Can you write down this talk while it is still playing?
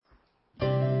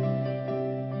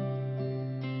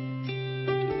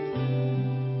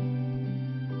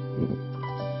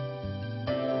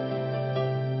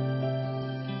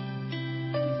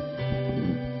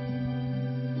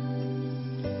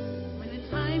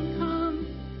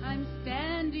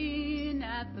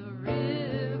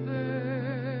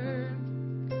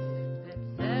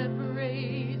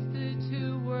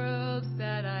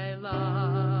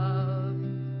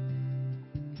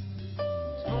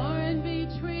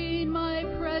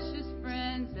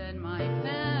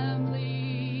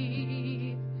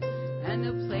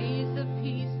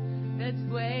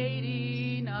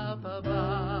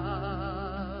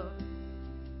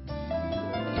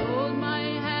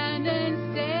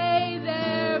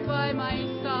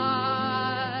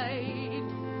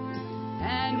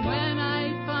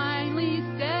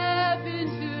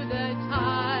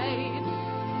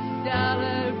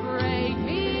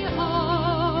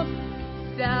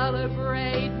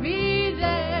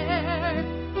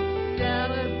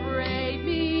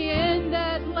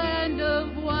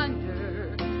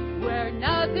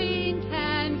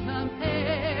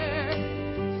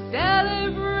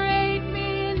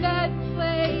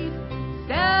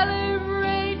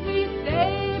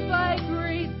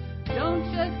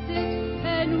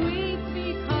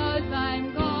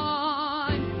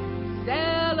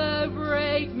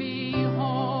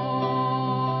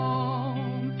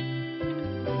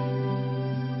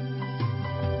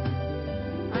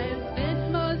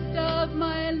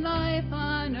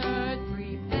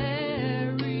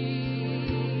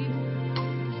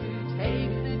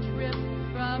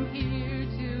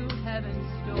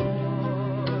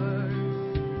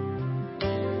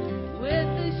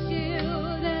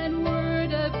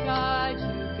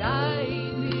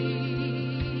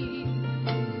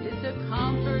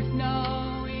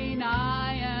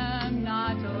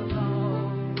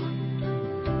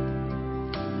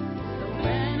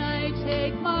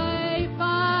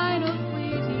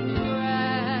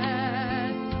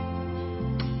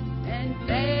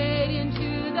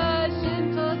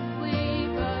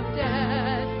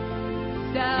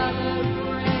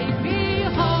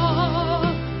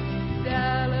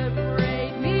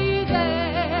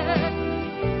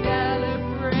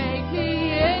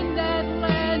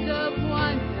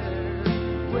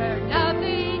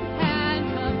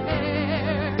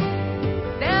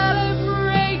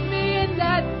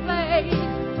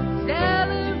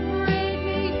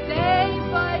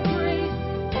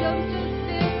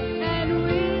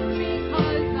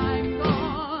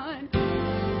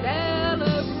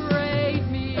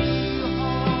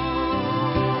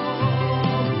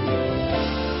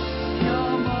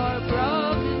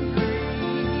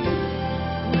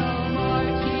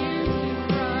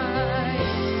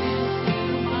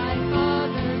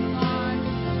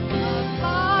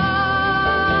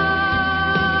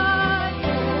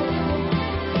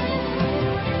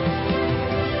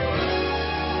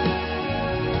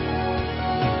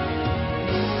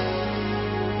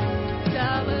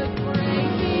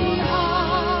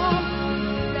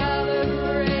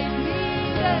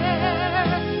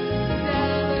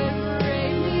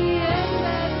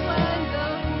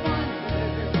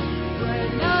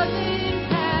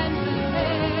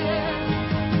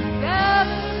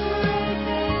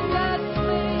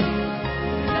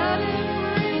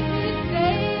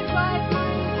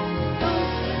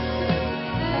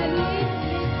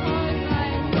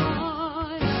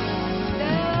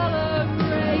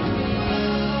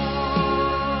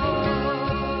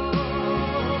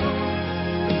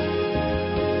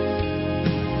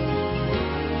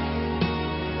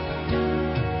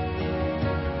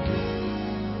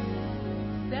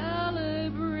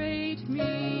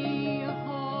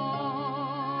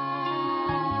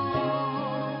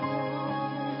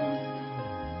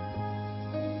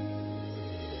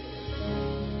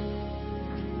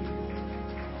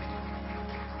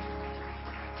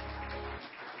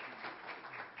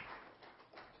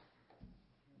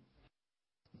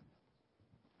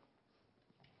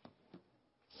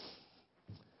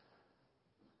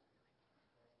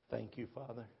Thank you,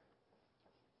 Father.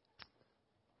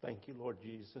 Thank you, Lord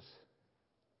Jesus.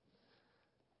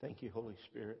 Thank you, Holy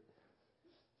Spirit.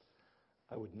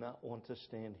 I would not want to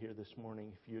stand here this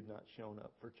morning if you had not shown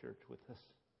up for church with us.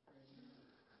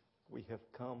 We have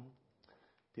come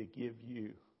to give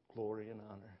you glory and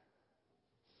honor,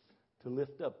 to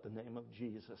lift up the name of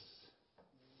Jesus,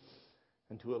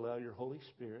 and to allow your Holy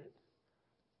Spirit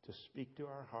to speak to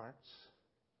our hearts,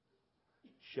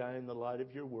 shine the light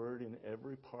of your word in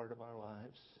every part of our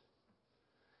lives,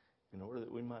 in order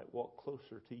that we might walk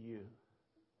closer to you.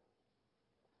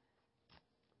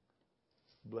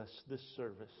 Bless this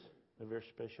service in a very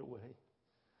special way.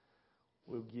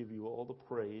 We'll give you all the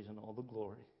praise and all the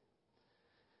glory.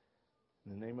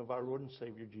 In the name of our Lord and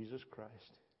Savior, Jesus Christ.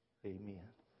 Amen.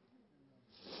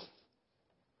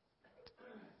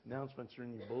 Announcements are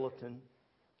in your bulletin.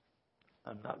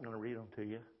 I'm not going to read them to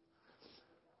you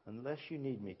unless you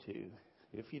need me to.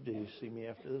 If you do, see me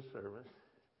after the service.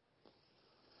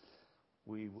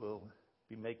 We will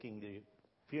be making the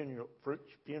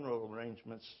funeral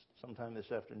arrangements sometime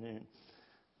this afternoon,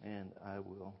 and I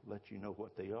will let you know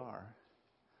what they are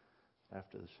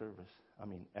after the service.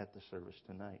 At the service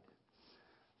tonight.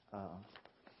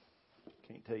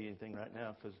 Can't tell you anything right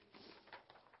now because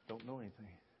I don't know anything.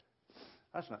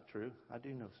 That's not true. I do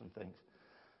know some things.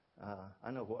 I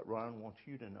know what Ron wants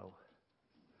you to know.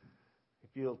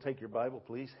 If you'll take your Bible,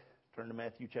 please, turn to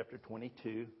Matthew chapter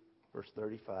 22, verse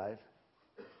 35.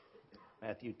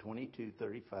 Matthew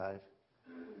 22:35.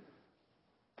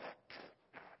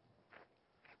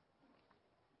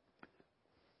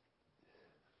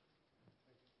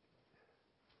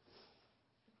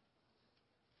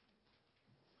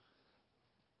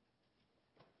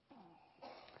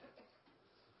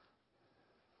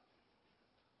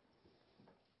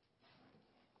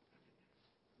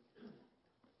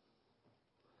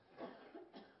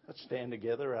 Let's stand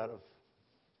together out of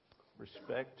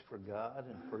respect for God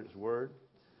and for His Word.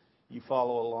 You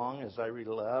follow along as I read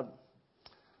aloud.